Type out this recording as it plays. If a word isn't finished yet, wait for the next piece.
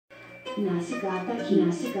Yeah,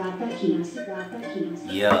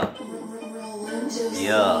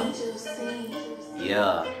 yeah,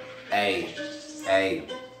 yeah, hey, hey.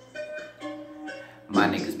 My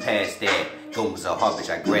niggas past that. Going so hard, bitch,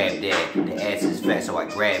 I grabbed that. The ass is fat, so I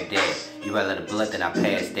grabbed that. You rather the blood than I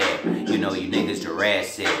passed that. You know you niggas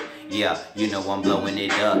Jurassic. Yeah, you know I'm blowing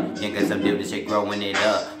it up. Niggas, I'm doing this shit, growing it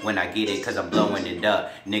up. When I get it, cause I'm blowing it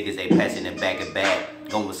up. Niggas, they passing it back and back.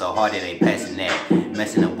 Going so hard, they ain't passing that.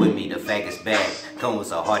 Messing up with me, the faggot's back. Going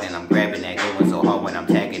so hard and I'm grabbing that. Going so hard when I'm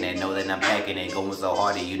tagging it. Know that I'm packing it. Going so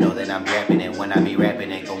hard and you know that I'm rapping it. When I be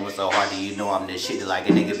rapping it. Going so hard and you know I'm the shit like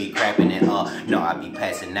a nigga be crapping it. No, I be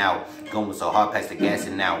passing out. Going so hard past the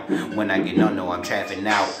gassing out. When I get no, I'm trapping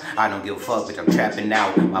out. I don't give a fuck, bitch, I'm trapping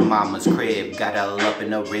out. My mama's crib, got all up in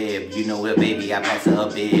the rib. You know it, baby, I pass her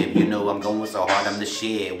a bib. You know I'm going so hard, I'm the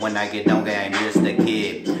shit. When I get down, I ain't just a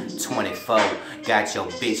kid. 24, got your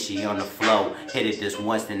bitch, she on the floor. Hit it this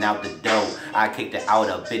once, then out the door. I kicked her out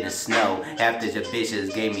up in the snow. After the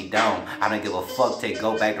bitches gave me down. I don't give a fuck,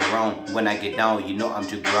 go back to Rome. When I get down, you know I'm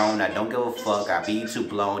too grown. I don't give a fuck, I be too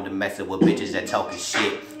blown to messing with bitches that talking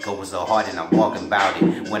shit. Going so hard and I'm walking about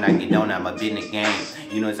it. When I get down, I'm a bit in the game.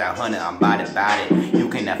 You know it's 100, I'm about it. You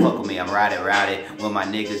cannot fuck with me, I'm routed. When my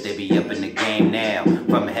niggas, they be up in the game now.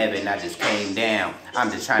 From heaven, I just came down. I'm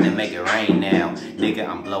just trying to make it rain now. Nigga,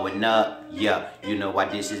 I'm blowing up. Yeah, you know I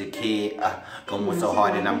this is a kid. Going so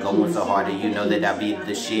hard and I'm going so hard and you know that I be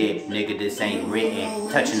the shit. Nigga, this ain't written.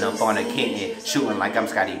 Touching up on a kitten. Shooting like I'm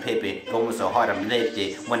Scottie Pippen. Going so hard I'm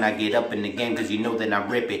lifted. When I get up in the game, cause you know that I'm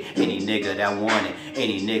ripping. Any nigga that want it.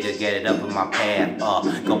 Any nigga get it up in my path.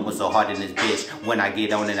 Going so hard in this bitch. When I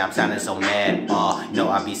get on it, I'm sounding so mad. No,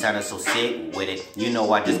 I be sounding so sick with it. You know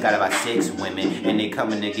I just got about 6 women. And they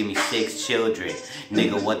coming to give me 6 children.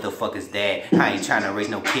 Nigga, what the fuck is that? I ain't trying to raise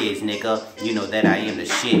no kids, nigga. You know that I am the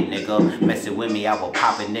shit, nigga. Messing with me, I will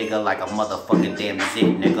pop a nigga like a motherfucking damn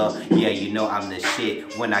zit, nigga. Yeah, you know I'm the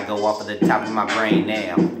shit. When I go off of the top of my brain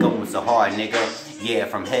now. Going so hard, nigga. Yeah,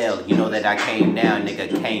 from hell, you know that I came down,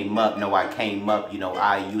 nigga, came up, no I came up, you know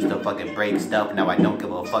I used to fucking break stuff, now I don't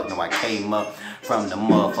give a fuck, no I came up from the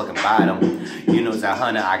motherfucking bottom, you know it's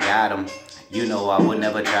 100, I got him, you know I would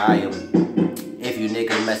never try him. If you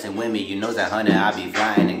niggas messing with me, you know that 100, I be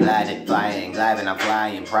flying and gliding, I'm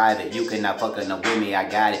flying private. You cannot fucking up with me, I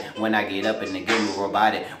got it. When I get up in the game,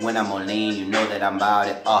 robotic. When I'm on lean, you know that I'm about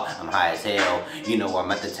it. I'm high as hell. You know I'm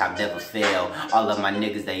at the top, never fail. All of my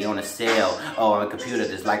niggas, they on a sale. On a computer,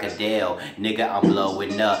 just like a Dell. Nigga, I'm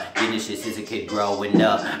blowing up. Getting shit since a kid growing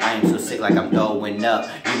up. I am so sick like I'm throwing up.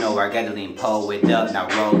 You know I gotta lean pull it up, now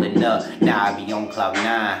rolling up. Now I be on cloud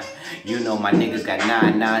 9. You know my niggas got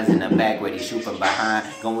 9 9s in the back ready to shoot from behind.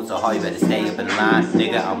 Going so hard, you better stay up in line.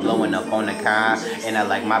 Nigga, I'm blowing up on the con. And I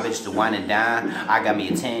like my bitch to wine and dine. I got me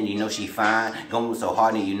a 10, you know she fine. Going so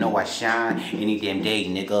hard and you know I shine. Any damn day,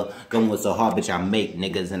 nigga. Going so hard, bitch, I make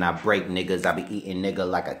niggas and I break niggas. I be eating nigga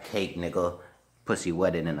like a cake, nigga. Pussy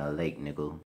wetter than a lake, nigga.